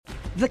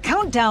The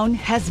countdown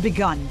has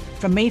begun.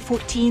 From May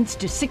 14th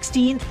to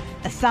 16th,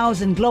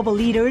 1,000 global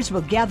leaders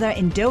will gather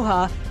in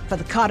Doha for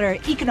the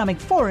Qatar Economic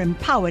Forum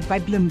powered by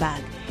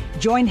Bloomberg.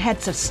 Join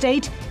heads of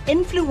state,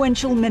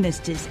 influential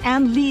ministers,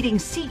 and leading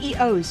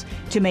CEOs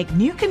to make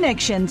new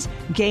connections,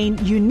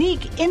 gain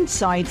unique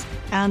insights,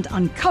 and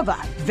uncover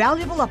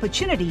valuable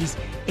opportunities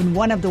in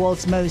one of the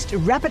world's most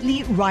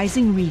rapidly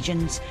rising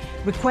regions.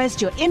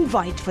 Request your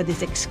invite for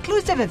this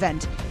exclusive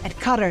event at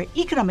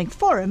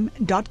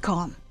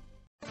QatarEconomicForum.com.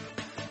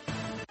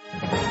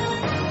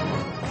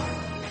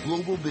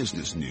 Global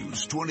business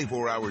news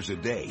 24 hours a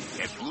day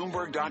at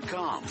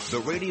Bloomberg.com, the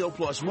Radio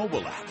Plus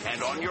mobile app,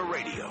 and on your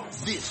radio.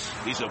 This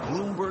is a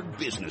Bloomberg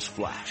Business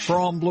Flash.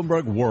 From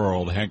Bloomberg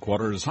World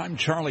Headquarters, I'm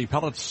Charlie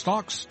Pellet.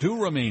 Stocks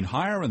do remain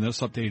higher, and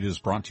this update is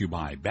brought to you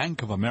by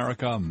Bank of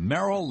America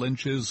Merrill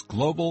Lynch's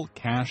Global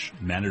Cash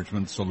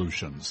Management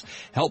Solutions,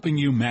 helping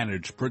you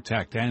manage,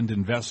 protect, and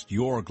invest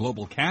your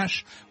global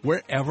cash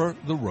wherever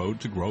the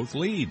road to growth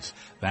leads.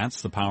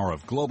 That's the power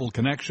of global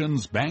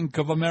connections. Bank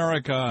of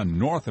America,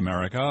 North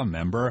America,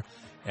 member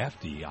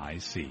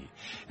FDIC.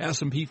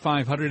 S&P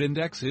 500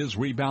 index is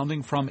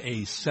rebounding from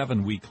a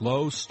 7-week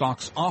low.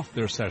 Stocks off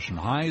their session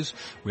highs.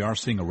 We are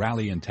seeing a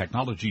rally in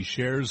technology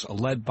shares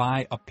led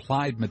by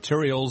Applied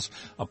Materials.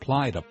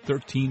 Applied up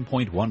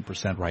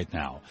 13.1% right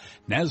now.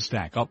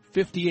 NASDAQ up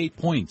 58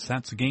 points.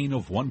 That's a gain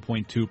of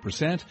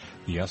 1.2%.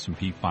 The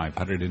S&P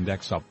 500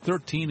 index up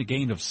 13, a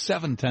gain of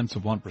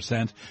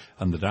 0.7%.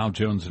 And the Dow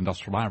Jones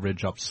Industrial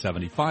Average up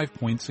 75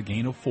 points, a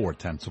gain of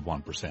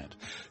 0.4%.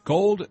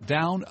 Gold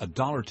down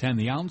 $1.10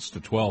 the ounce to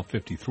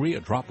 $12.53, a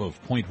drop of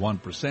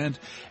 0.1%,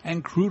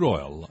 and crude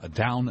oil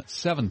down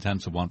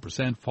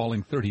 0.7%,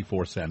 falling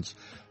 34 cents,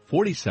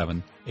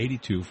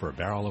 47.82 for a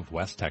barrel of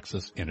West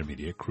Texas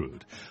Intermediate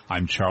crude.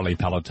 I'm Charlie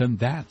Pelleton.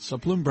 That's a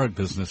Bloomberg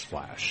Business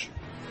Flash.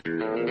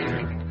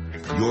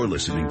 You're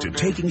listening to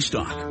Taking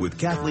Stock with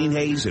Kathleen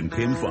Hayes and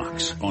Pimm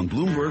Fox on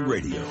Bloomberg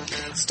Radio.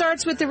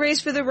 Starts with the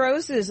race for the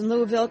roses in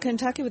Louisville,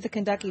 Kentucky with the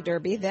Kentucky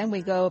Derby. Then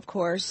we go, of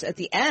course, at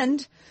the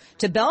end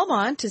to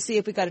Belmont to see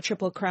if we got a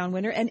Triple Crown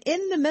winner. And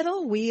in the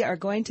middle, we are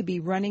going to be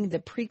running the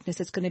Preakness.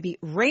 It's going to be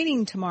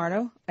raining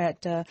tomorrow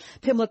at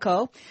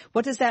Pimlico.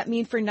 What does that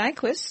mean for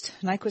Nyquist?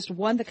 Nyquist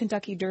won the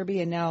Kentucky Derby,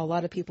 and now a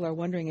lot of people are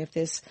wondering if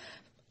this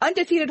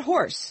undefeated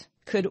horse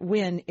could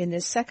win in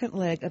this second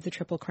leg of the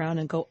Triple Crown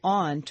and go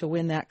on to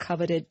win that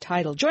coveted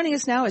title. Joining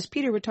us now is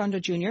Peter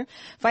Rotondo, Jr.,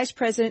 Vice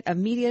President of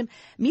Media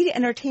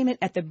Entertainment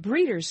at the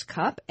Breeders'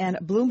 Cup, and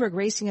Bloomberg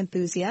racing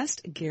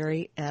enthusiast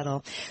Gary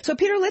Edel. So,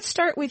 Peter, let's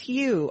start with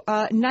you.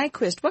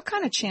 Nyquist, what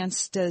kind of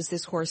chance does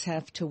this horse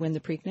have to win the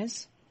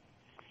Preakness?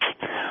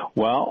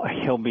 Well,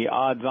 he'll be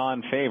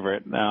odds-on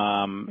favorite. He's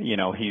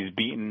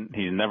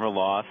never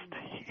lost.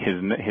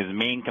 His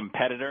main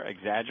competitor,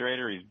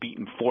 Exaggerator, he's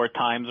beaten 4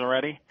 times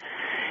already.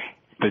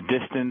 The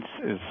distance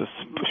is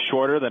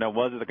shorter than it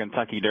was at the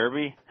Kentucky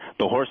Derby.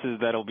 The horses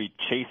that'll be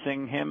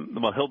chasing him,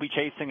 he'll be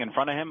chasing in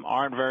front of him,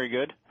 aren't very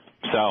good.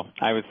 So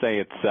I would say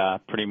it's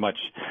pretty much,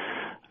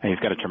 he's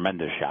got a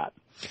tremendous shot.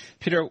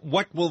 Peter,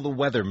 what will the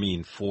weather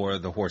mean for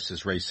the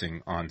horses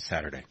racing on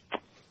Saturday?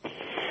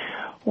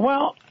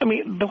 Well,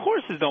 the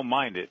horses don't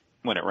mind it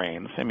when it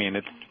rains.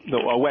 It's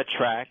a wet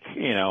track,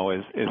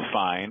 is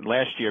fine.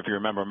 Last year, if you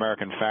remember,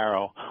 American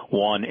Pharoah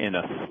won in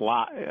a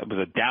slot. It was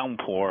a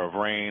downpour of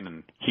rain,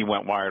 and he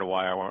went wire to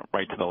wire, went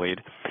right to the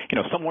lead.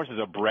 Some horses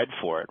are bred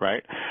for it,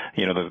 right?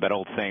 There's that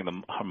old saying,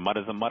 the mud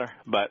is a mother,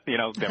 but,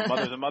 their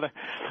mother's a mother.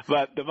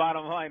 But the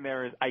bottom line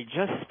there is, I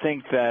just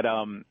think that,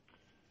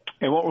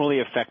 it won't really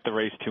affect the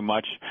race too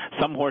much.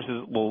 Some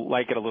horses will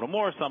like it a little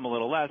more, some a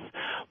little less,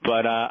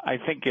 but I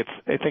think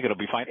it'll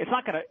be fine. It's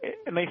not going to,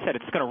 and they said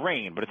it's going to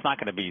rain, but it's not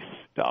going to be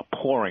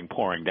pouring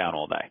down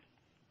all day.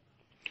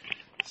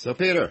 So,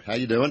 Peter, how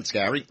you doing? It's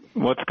Gary.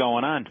 What's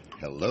going on?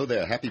 Hello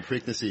there. Happy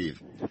Preakness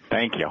Eve.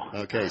 Thank you.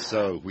 Okay,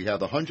 so we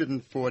have the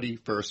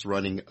 141st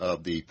running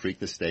of the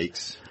Preakness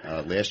Stakes.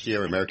 Last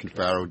year, American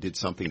Pharoah did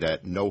something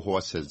that no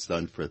horse has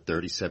done for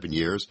 37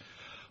 years.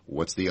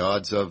 What's the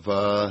odds of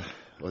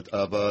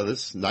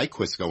this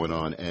Nyquist going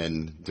on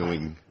and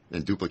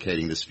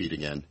duplicating this feat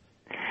again?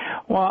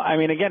 Well,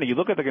 again, you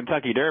look at the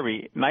Kentucky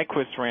Derby,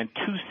 Nyquist ran 2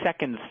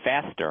 seconds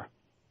faster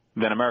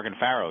than American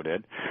Pharoah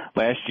did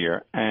last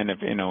year, and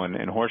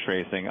in horse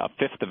racing, a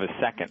fifth of a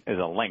second is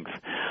a length.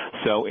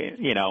 So,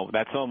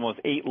 that's almost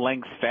 8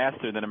 lengths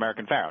faster than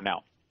American Pharoah.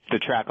 Now, the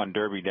track on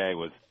Derby Day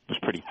was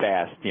pretty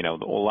fast. A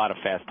lot of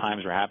fast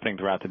times were happening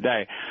throughout the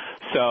day.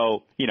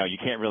 So, you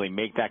can't really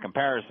make that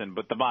comparison.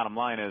 But the bottom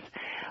line is,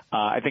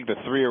 I think the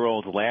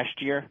 3-year-olds last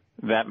year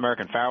that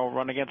American Pharoah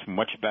run against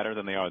much better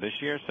than they are this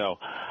year. So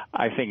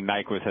I think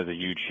Nyquist has a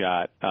huge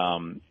shot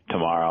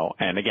tomorrow.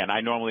 And again,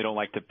 I normally don't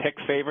like to pick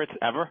favorites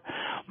ever,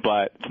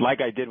 but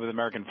like I did with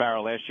American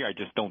Pharoah last year, I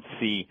just don't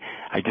see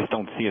a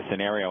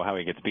scenario how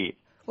he gets beat.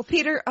 Well,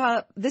 Peter,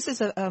 this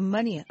is a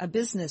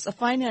business, a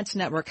finance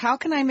network. How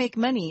can I make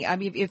money?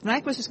 If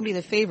Nyquist is going to be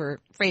the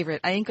favorite,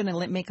 I ain't going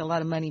to make a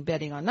lot of money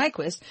betting on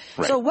Nyquist.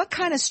 Right. So what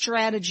kind of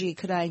strategy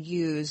could I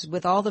use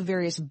with all the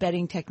various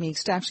betting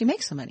techniques to actually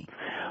make some money?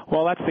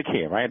 Well, that's the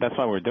key, right? That's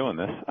why we're doing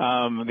this.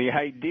 The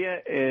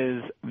idea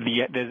is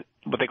there's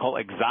what they call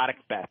exotic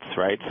bets,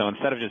 right? So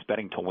instead of just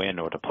betting to win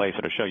or to place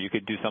or to show, you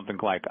could do something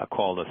like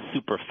called a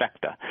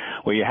superfecta,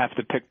 where you have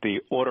to pick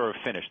the order of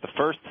finish, the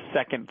first,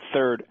 second,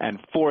 third, and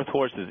fourth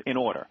horses in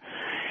order.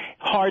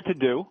 Hard to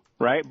do,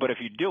 right? But if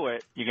you do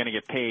it, you're going to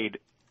get paid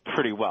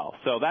pretty well.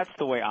 So that's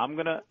the way I'm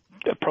going to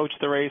approach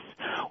the race,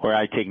 where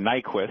I take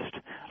Nyquist,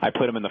 I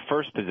put him in the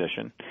first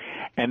position,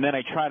 and then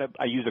I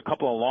use a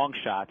couple of long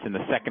shots in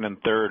the second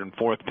and third and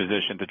fourth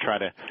position to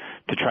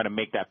try to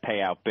make that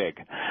payout big.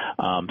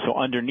 So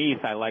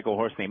underneath, I like a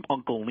horse named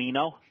Uncle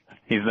Lino.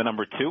 He's the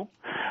number 2.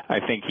 I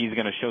think he's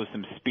going to show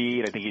some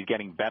speed. I think he's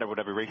getting better with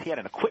every race. He had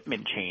an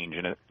equipment change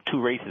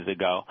 2 races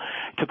ago.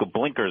 He took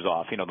blinkers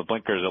off. You know, the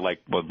blinkers are like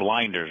with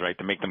blinders, right,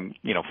 to make them,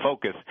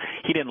 focus.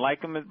 He didn't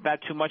like them that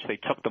too much. They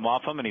took them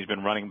off him, and he's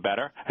been running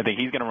better. I think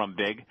he's going to run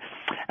big.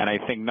 And I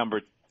think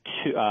number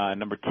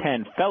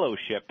 10,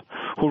 Fellowship,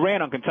 who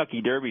ran on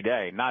Kentucky Derby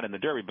Day, not in the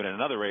Derby, but in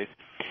another race,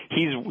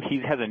 he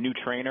has a new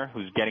trainer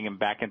who's getting him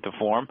back into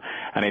form,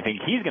 and I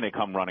think he's going to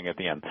come running at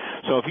the end.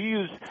 So if you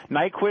use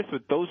Nyquist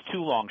with those 2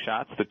 long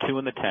shots, the 2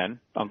 and the 10,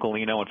 Uncle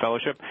Lino and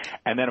Fellowship,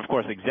 and then, of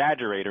course,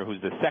 Exaggerator,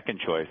 who's the second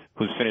choice,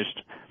 who's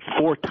finished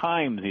 4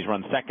 times he's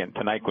run second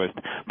to Nyquist,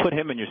 put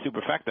him in your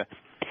superfecta.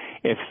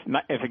 If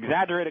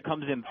Exaggerator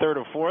comes in third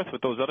or fourth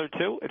with those other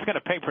 2, it's going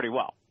to pay pretty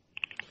well.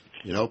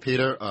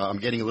 Peter, I'm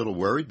getting a little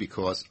worried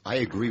because I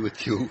agree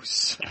with you.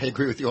 I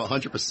agree with you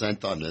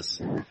 100% on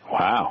this.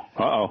 Wow.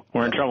 Uh-oh.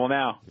 We're in trouble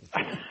now.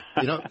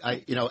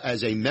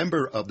 As a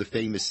member of the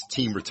famous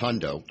Team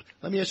Rotondo,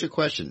 let me ask you a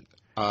question.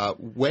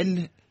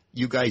 When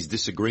you guys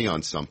disagree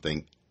on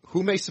something,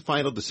 who makes the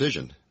final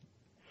decision?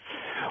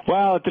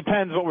 Well, it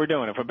depends what we're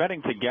doing. If we're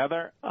betting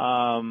together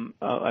as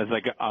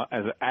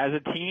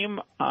a team,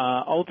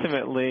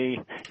 ultimately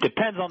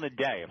depends on the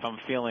day. If I'm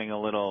feeling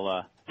a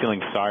little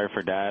feeling sorry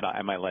for Dad,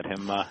 I might let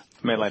him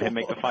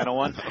make the final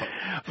one.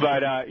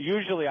 But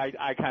usually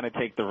I kind of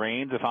take the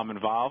reins if I'm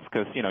involved,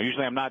 because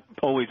usually I'm not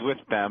always with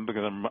them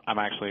because I'm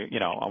actually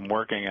I'm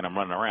working and I'm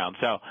running around.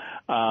 So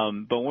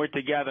but when we're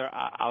together,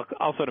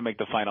 I'll sort of make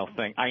the final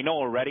thing. I know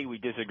already we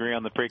disagree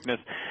on the Preakness,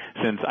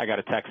 since I got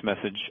a text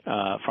message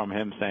from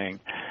him saying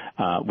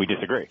we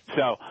disagree.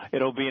 So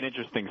it'll be an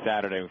interesting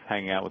Saturday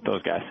hanging out with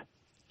those guys.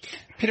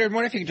 Peter, I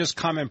wonder if you could just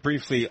comment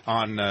briefly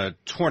on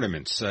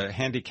tournaments,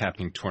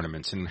 handicapping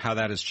tournaments, and how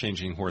that is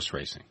changing horse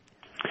racing.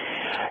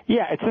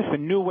 Yeah, it's just a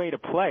new way to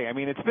play. I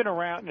mean, it's been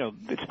around,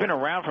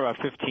 for about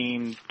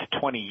 15 to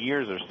 20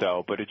 years or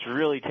so, but it's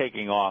really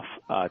taken off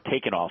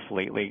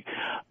lately,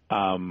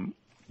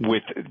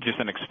 with just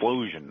an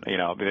explosion.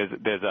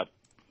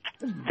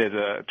 There's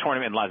a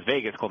tournament in Las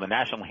Vegas called the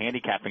National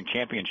Handicapping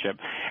Championship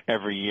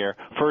every year.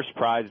 First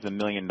prize is $1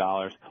 million.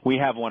 We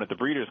have one at the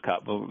Breeders'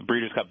 Cup, the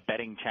Breeders' Cup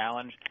Betting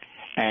Challenge,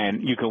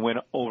 and you can win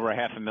over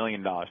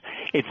 $500,000.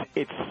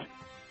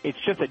 It's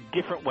just a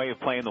different way of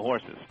playing the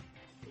horses,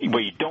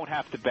 where you don't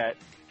have to bet,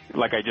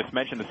 like I just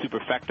mentioned, the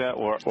superfecta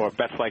or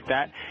bets like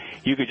that.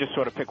 You could just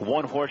sort of pick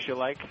one horse you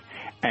like,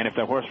 and if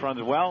the horse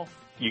runs well,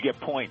 you get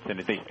points, and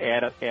it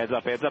adds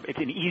up. It's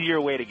an easier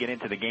way to get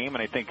into the game,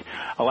 and I think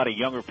a lot of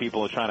younger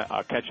people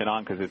are catching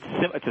on because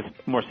it's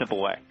a more simple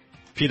way.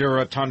 Peter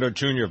Rotondo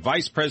Jr.,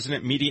 Vice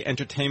President, Media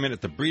Entertainment at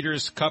the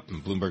Breeders' Cup,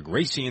 and Bloomberg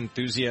racing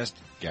enthusiast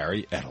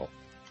Gary Ettle.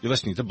 You're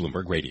listening to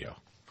Bloomberg Radio.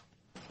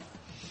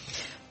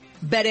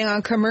 Betting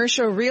on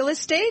commercial real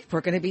estate,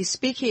 we're going to be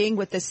speaking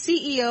with the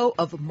CEO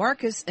of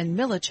Marcus &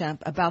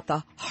 Millichap about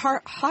the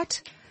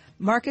hot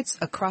markets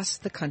across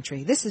the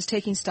country. This is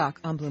Taking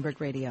Stock on Bloomberg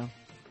Radio.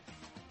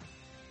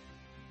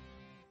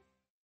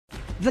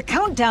 The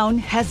countdown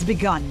has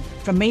begun.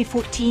 From May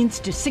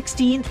 14th to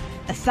 16th,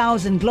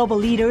 1,000 global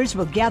leaders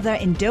will gather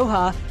in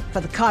Doha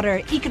for the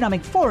Qatar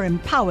Economic Forum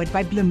powered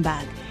by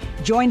Bloomberg.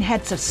 Join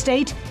heads of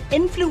state,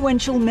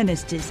 influential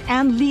ministers,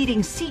 and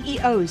leading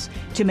CEOs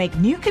to make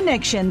new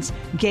connections,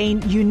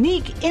 gain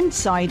unique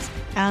insights,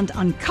 and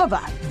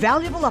uncover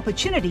valuable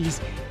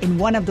opportunities in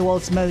one of the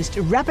world's most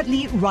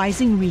rapidly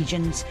rising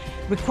regions.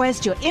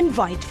 Request your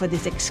invite for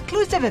this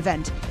exclusive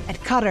event at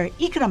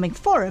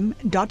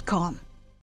QatarEconomicForum.com.